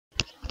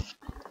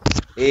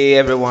Hey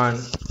everyone,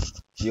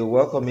 you're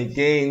welcome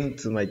again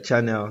to my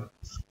channel.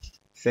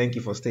 Thank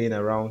you for staying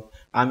around.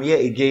 I'm here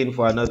again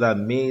for another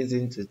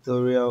amazing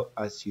tutorial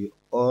as you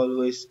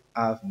always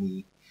have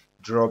me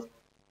drop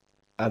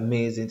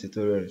amazing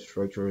tutorial in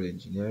structural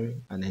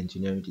engineering and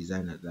engineering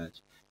design at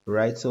large.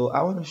 Right, so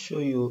I want to show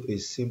you a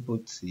simple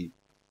tip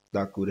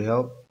that could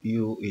help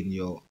you in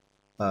your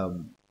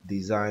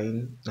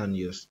design and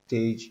your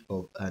stage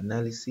of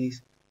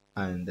analysis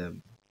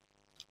and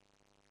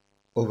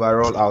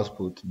overall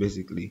output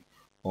basically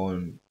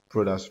on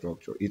product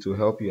structure. It will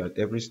help you at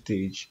every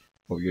stage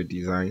of your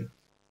design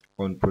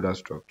on product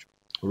structure,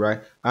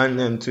 right?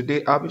 And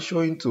today I'll be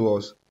showing to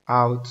us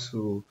how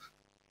to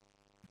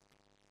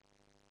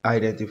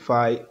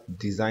identify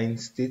design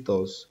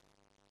status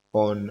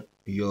on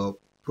your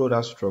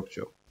product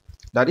structure.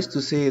 That is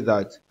to say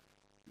that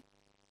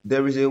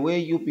there is a way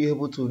you'll be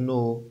able to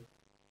know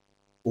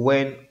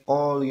when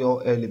all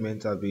your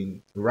elements have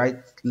been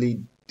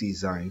rightly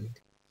designed,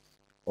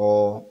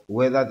 or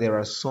whether there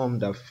are some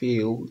that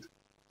failed,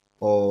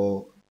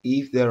 or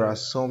if there are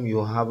some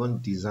you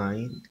haven't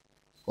designed,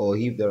 or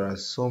if there are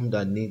some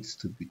that needs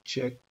to be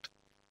checked,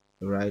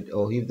 right?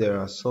 Or if there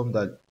are some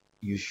that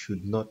you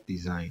should not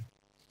design,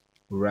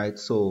 right?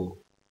 So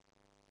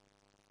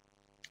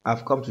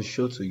I've come to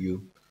show to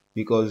you,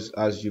 because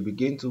as you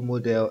begin to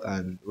model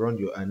and run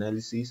your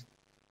analysis,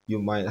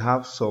 you might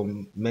have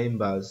some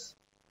members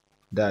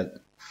that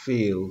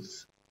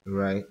fails,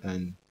 right?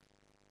 And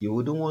you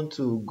wouldn't want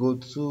to go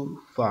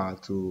too far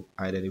to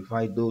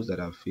identify those that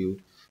have failed.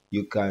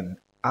 You can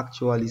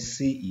actually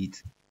see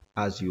it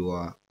as you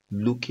are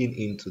looking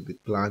into the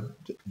plan,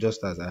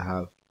 just as I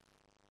have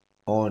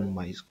on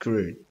my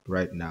screen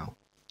right now.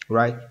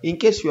 Right? In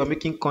case you are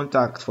making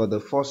contact for the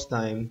first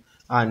time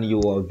and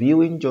you are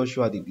viewing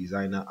Joshua the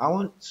designer, I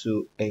want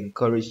to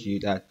encourage you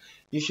that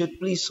you should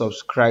please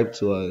subscribe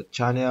to our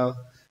channel,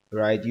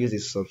 right? Use the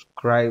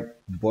subscribe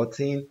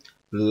button,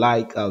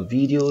 like our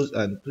videos,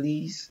 and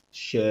please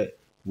share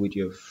with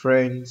your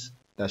friends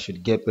that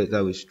should get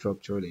better with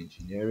structural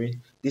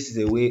engineering. This is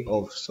a way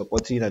of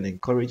supporting and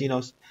encouraging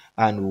us,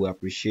 and we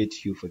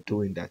appreciate you for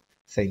doing that.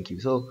 Thank you.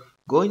 So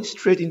going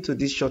straight into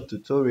this short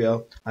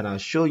tutorial, and I'll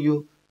show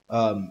you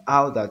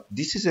how that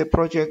this is a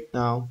project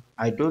now.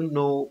 I don't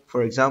know,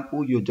 for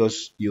example,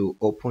 you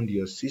opened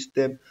your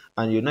system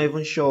and you're not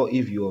even sure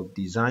if you have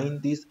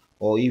designed this,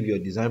 or if your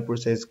design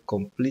process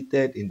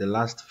completed in the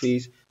last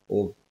phase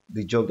of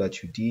the job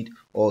that you did,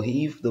 or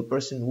if the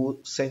person who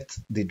sent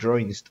the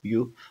drawings to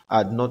you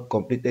had not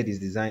completed his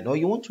design, or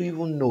you want to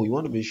even know, you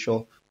want to be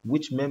sure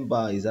which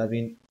member is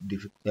having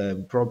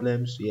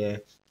problems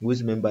here,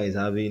 which member is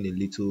having a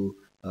little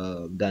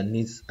that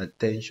needs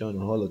attention,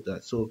 and all of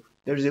that. So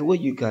there is a way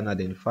you can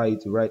identify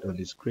it right on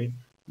the screen,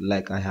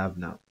 like I have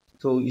now.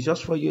 So it's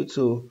just for you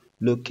to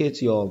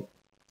locate your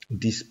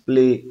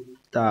display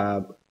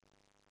tab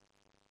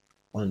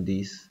on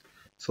this.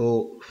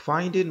 So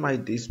finding my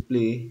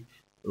display,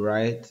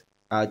 right?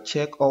 I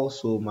check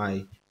also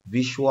my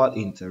visual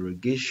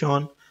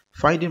interrogation.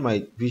 Finding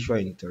my visual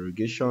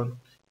interrogation,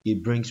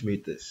 it brings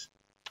me this.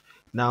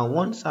 Now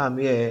once I'm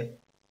here,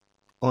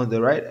 on the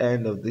right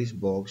end of this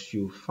box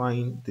you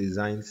find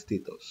design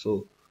status.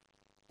 So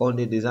on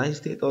the design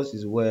status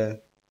is where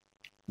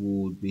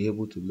we would be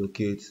able to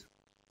locate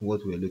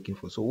what we're looking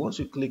for. So once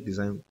you click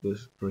design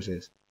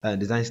process and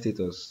design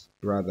status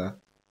rather,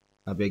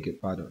 I beg your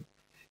pardon,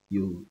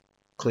 you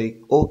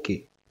click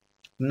OK.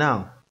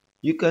 Now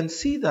you can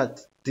see that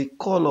the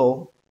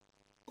color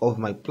of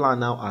my plan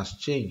now has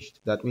changed.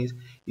 That means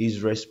it's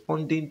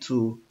responding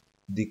to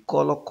the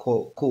color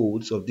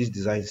codes of this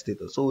design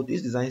status. So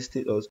this design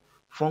status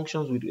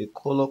functions with a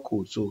color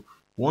code. So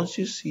once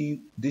you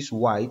see this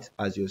white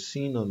as you're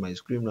seeing on my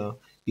screen now,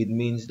 it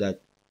means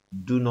that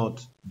do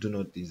not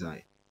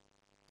design,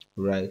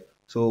 right?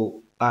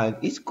 So and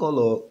each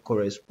color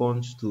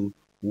corresponds to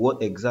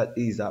what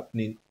exactly is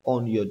happening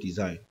on your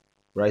design,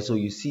 right? So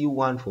you see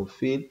one for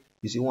fail,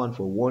 you see one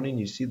for warning,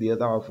 you see the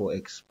other one for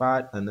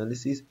expired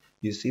analysis,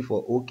 you see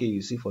for okay,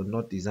 you see for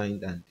not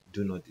designed and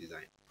do not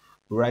design.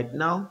 Right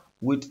now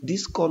with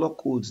these color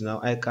codes, now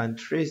I can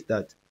trace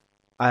that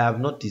I have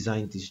not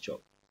designed this job,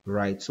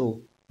 right?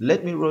 So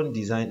let me run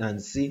design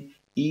and see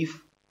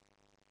if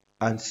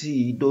and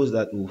see those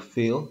that will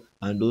fail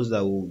and those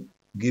that will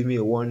give me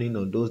a warning,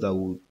 or those that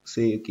will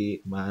say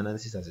okay, my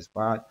analysis has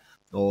expired,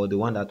 or the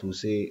one that will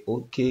say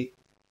okay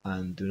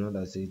and do not,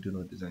 that say do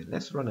not design.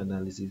 Let's run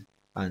analysis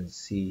and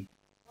see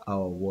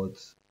how what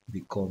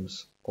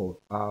becomes of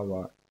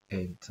our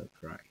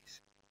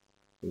enterprise,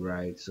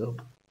 right? So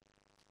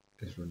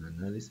let's run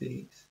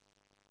analysis.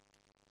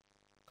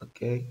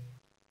 Okay,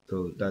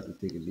 so that will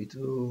take a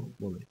little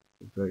moment,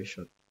 a very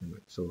short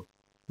moment. So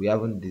we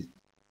haven't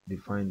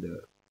defined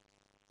the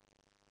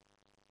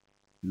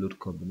load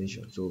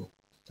combination, so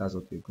that's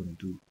what we're going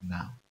to do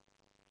now.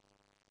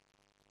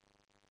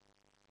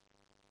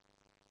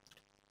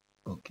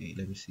 Okay,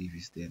 let me see if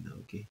it's there now.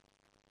 Okay,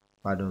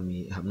 pardon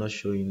me, I'm not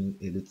showing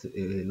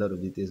a lot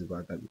of details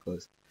about that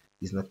because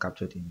it's not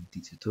captured in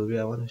the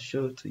tutorial I want to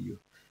show to you.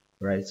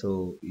 right?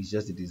 So it's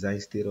just the design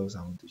status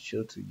I want to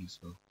show to you.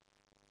 So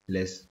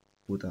let's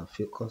put our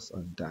focus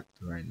on that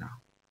right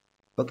now.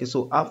 Okay,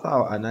 so after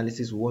our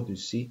analysis, we want to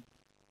see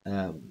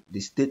the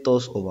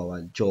status of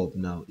our job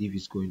now, if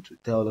it's going to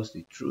tell us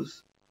the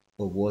truth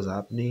of what's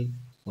happening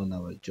on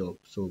our job,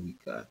 so we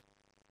can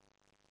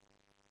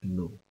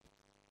know,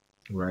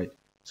 right?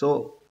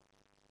 So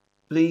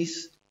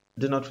please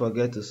do not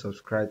forget to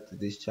subscribe to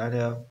this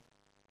channel,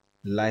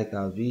 like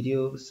our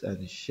videos,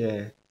 and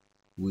share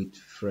with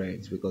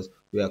friends, because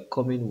we are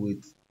coming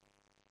with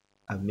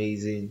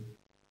amazing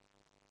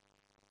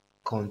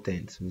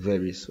content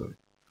very soon,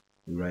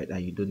 right?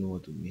 And you don't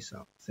want to miss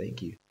out.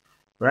 Thank you.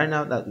 Right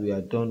now that we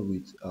are done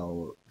with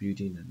our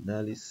building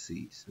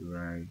analysis,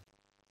 right?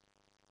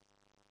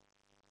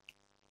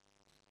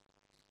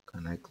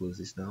 Can I close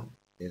this now?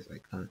 Yes, I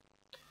can.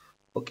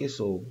 Okay,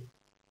 so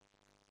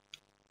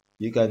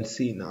you can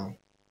see now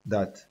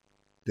that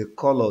the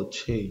color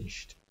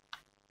changed.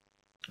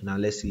 Now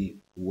let's see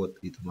what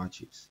it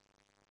matches.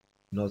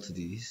 Not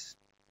this,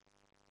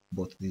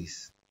 but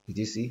this. Did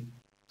you see?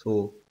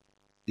 So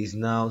it's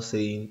now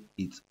saying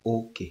it's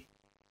okay.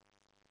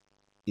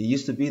 It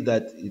used to be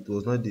that it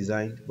was not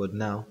designed, but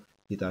now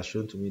it has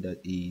shown to me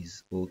that it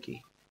is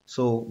okay.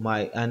 So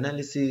my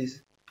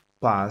analysis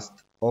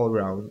passed all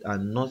round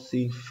and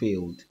nothing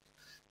failed.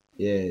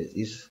 Yes,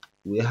 if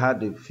we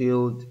had a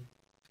failed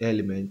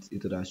element,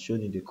 it would have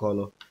shown in the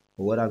color.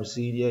 But what I'm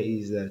seeing here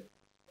is that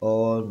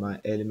all my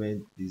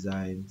element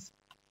designs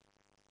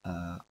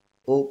are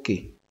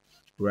okay,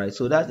 right?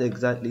 So that's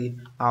exactly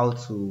how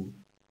to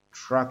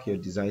track your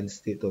design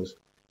status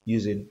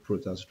using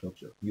Prota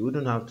structure. You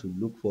wouldn't have to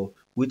look for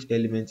which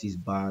element is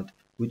bad,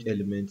 which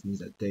element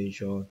needs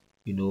attention.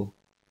 You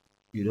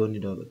don't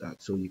need all of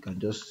that. So you can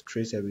just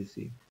trace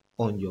everything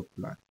on your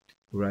plan,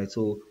 right?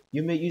 So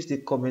you may use the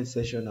comment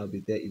section. I'll be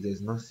there. If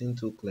there's nothing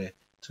too clear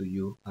to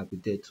you, I'll be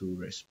there to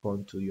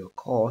respond to your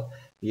call.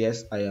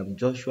 Yes, I am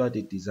Joshua,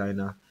 the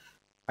designer.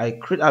 I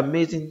create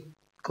amazing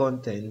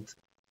content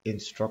in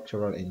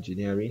structural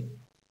engineering,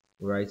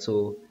 right?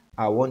 So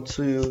I want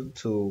you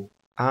to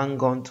hang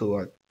on to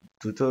our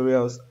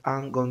tutorials,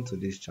 hang on to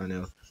this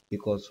channel,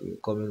 because we're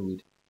coming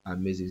with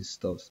amazing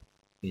stuff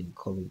in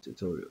coming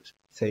tutorials.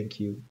 Thank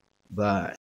you. Bye.